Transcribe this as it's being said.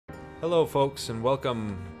Hello, folks, and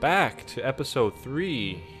welcome back to episode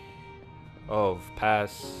 3 of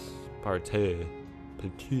passpartout-ing. I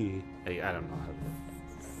don't know how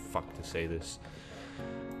the fuck to say this.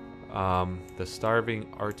 The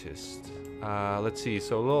Starving Artist. Let's see.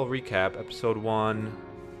 So a little recap. Episode 1,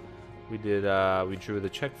 we drew the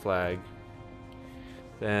Czech flag.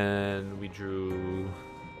 Then we drew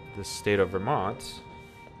the state of Vermont.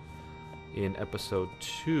 In episode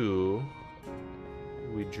 2.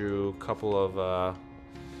 We drew a couple of,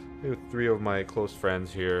 three of my close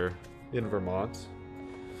friends here in Vermont.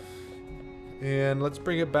 And let's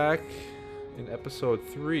bring it back in episode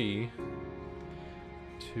 3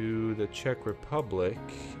 to the Czech Republic.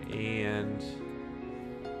 And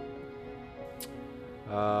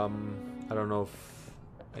I don't know if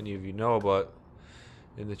any of you know, but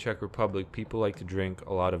in the Czech Republic, people like to drink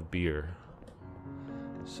a lot of beer.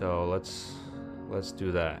 So let's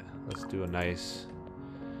do that. Let's do a nice...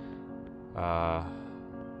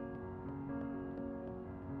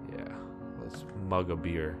 let's mug a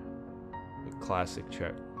beer. A classic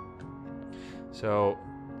Czech. So,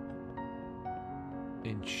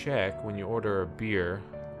 in Czech, when you order a beer,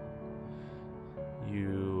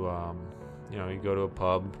 you go to a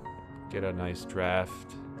pub, get a nice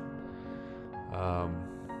draft.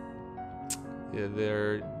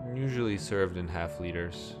 They're usually served in half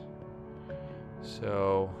liters.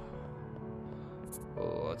 So,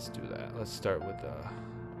 well, let's do that. Let's start with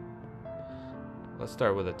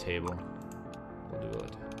a table. We'll do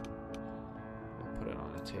it. We'll put it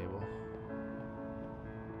on a table.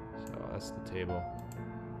 So that's the table.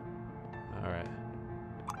 All right.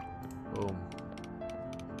 Boom.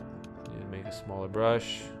 Need to make a smaller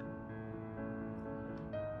brush.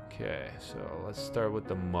 Okay, so let's start with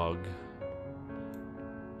the mug.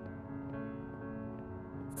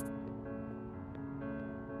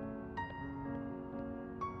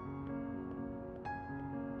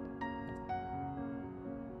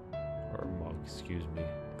 Excuse me,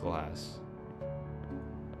 glass.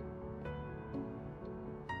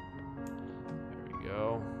 There we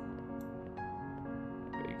go.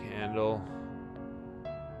 Big handle.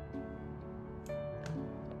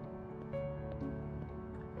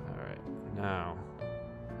 Alright, now.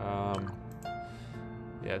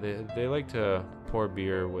 Yeah, they like to pour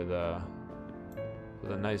beer with a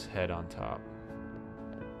nice head on top.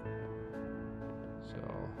 So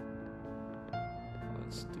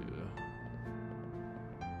let's do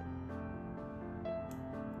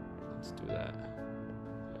that.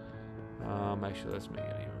 Actually, let's make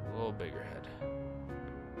it even a little bigger head.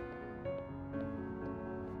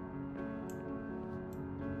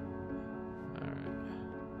 Alright.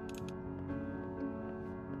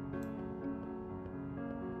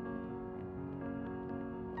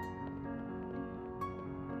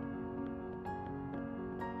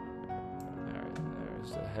 Alright,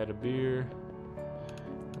 there's the head of beer.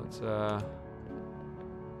 Let's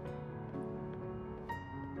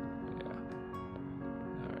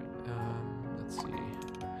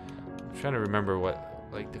trying to remember what,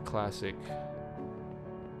 like, the classic,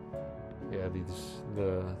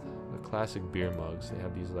 the classic beer mugs. They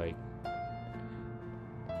have these, like,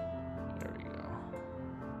 there we go,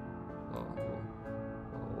 little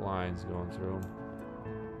lines going through them.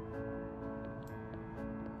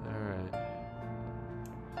 All right.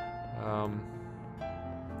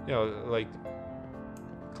 Like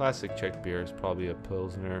classic Czech beer is probably a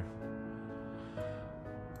Pilsner.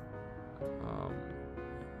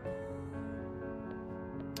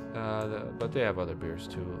 But they have other beers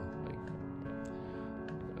too, like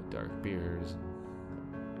dark beers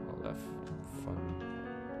and all that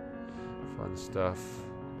fun stuff.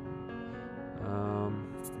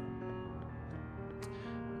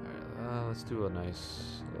 Let's do a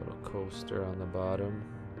nice little coaster on the bottom.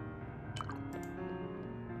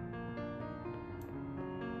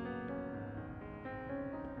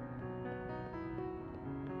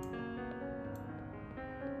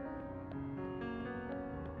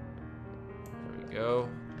 Go.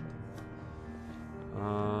 There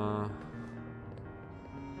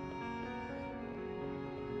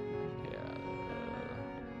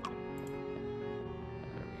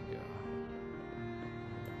we go.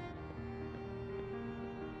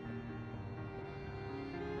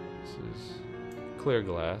 This is clear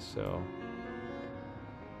glass, so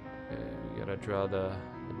okay, we gotta draw the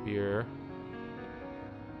beer.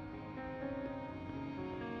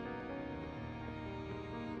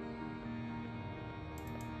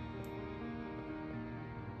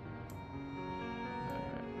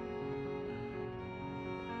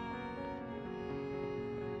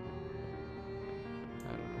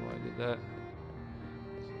 That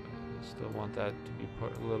Still want that to be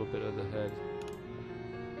part, a little bit of the head.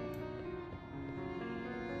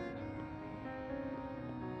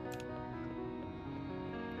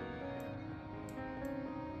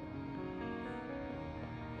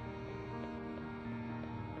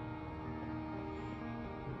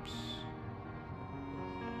 Oops.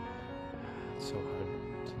 It's so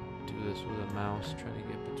hard to do this with a mouse, trying to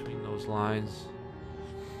get between those lines.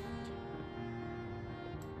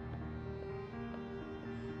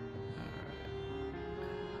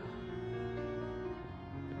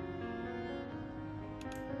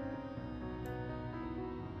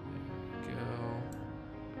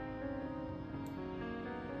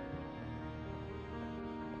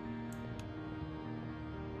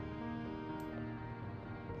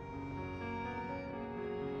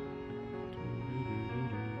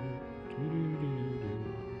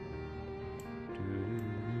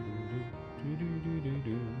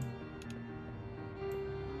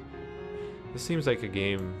 This seems like a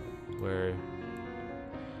game where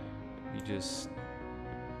you just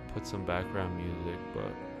put some background music,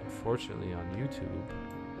 but unfortunately on YouTube,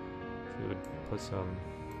 if you would put some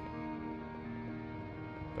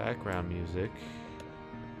background music,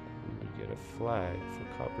 we would get a flag for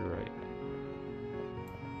copyright.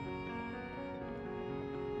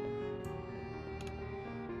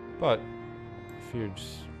 But if you're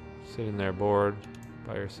just sitting there bored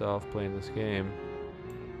by yourself playing this game,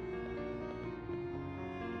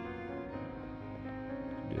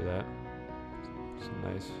 you can do that. Some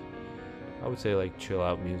nice, I would say, like chill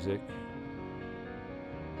out music.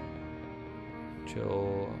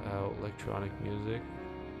 Chill out electronic music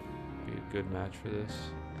be a good match for this.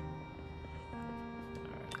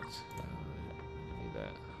 Alright, I need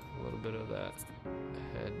that, a little bit of that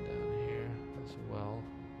head down here as well.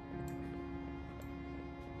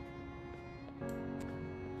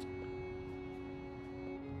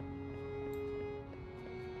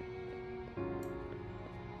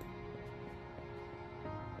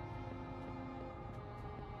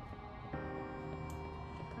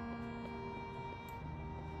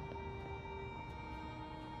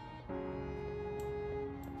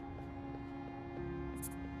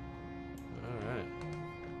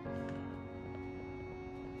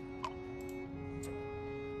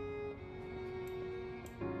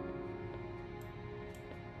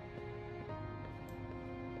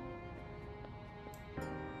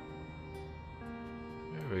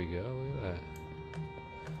 There we go, look at that.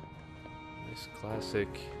 Nice classic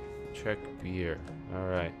Czech beer.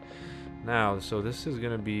 Alright. Now, so this is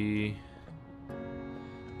gonna be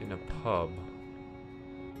in a pub.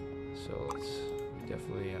 So let's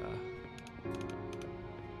definitely,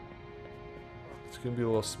 it's gonna be a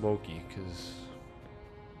little smoky, because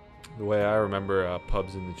the way I remember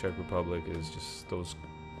pubs in the Czech Republic is just those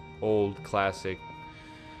old classic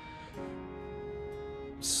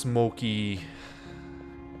smoky.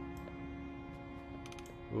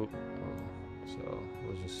 Oop. So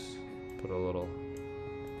we'll just put a little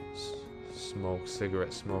smoke,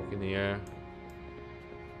 cigarette smoke in the air.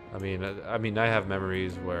 I mean, I have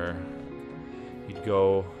memories where you'd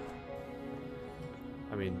go.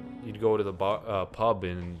 You'd go to the pub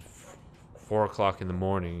in 4 o'clock in the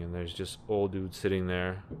morning, and there's just old dudes sitting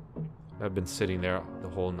there. I've been sitting there the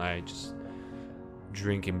whole night, just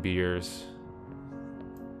drinking beers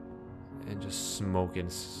and just smoking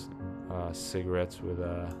cigarettes with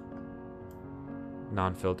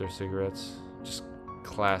non-filter cigarettes. Just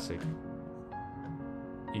classic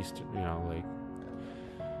Eastern, like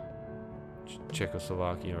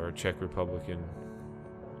Czechoslovakian or Czech Republican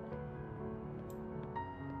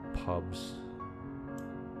pubs.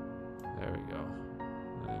 There we go.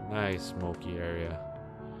 A nice smoky area.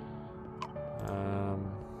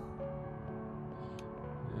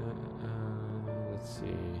 Let's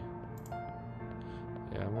see.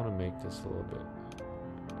 Yeah, I want to make this a little bit.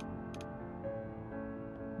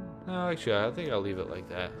 No, actually, I think I'll leave it like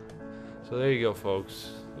that. So there you go,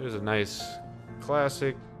 folks. There's a nice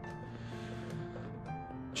classic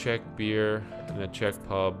Czech beer in a Czech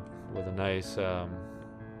pub with a nice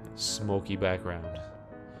smoky background.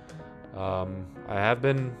 I have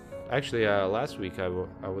been, actually, last week I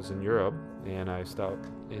was in Europe, and I stopped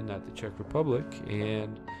in at the Czech Republic,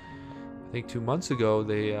 and I think 2 months ago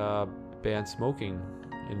they banned smoking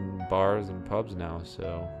in bars and pubs now,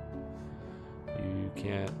 so you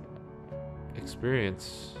can't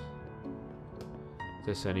experience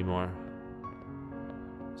this anymore.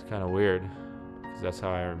 It's kind of weird, because that's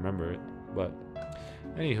how I remember it. But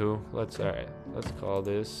anywho, let's call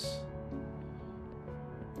this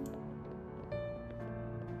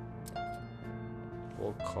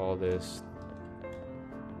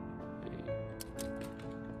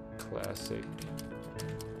Classic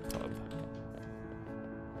pub.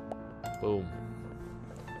 Boom.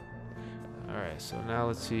 Alright, so now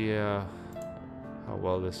let's see how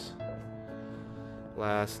well this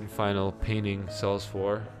last and final painting sells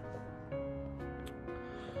for.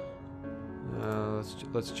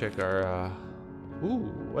 Let's check our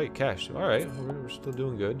ooh, wait, cash. Alright, we're still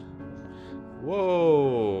doing good.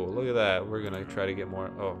 Whoa, look at that. We're gonna try to get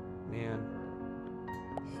more. Oh man.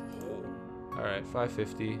 Alright,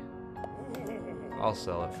 550. I'll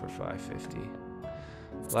sell it for 550.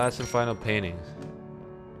 Last and final paintings.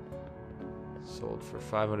 Sold for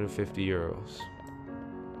 550 euros.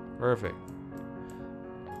 Perfect.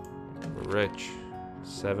 We're rich.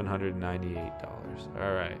 $798.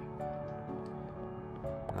 Alright.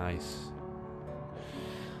 Nice.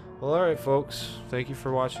 Well, alright folks. Thank you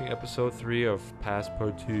for watching episode 3 of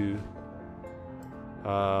Passpartout.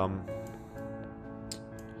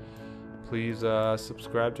 Please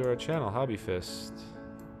subscribe to our channel, HobbyFist.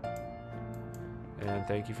 And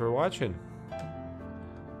thank you for watching.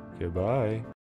 Goodbye.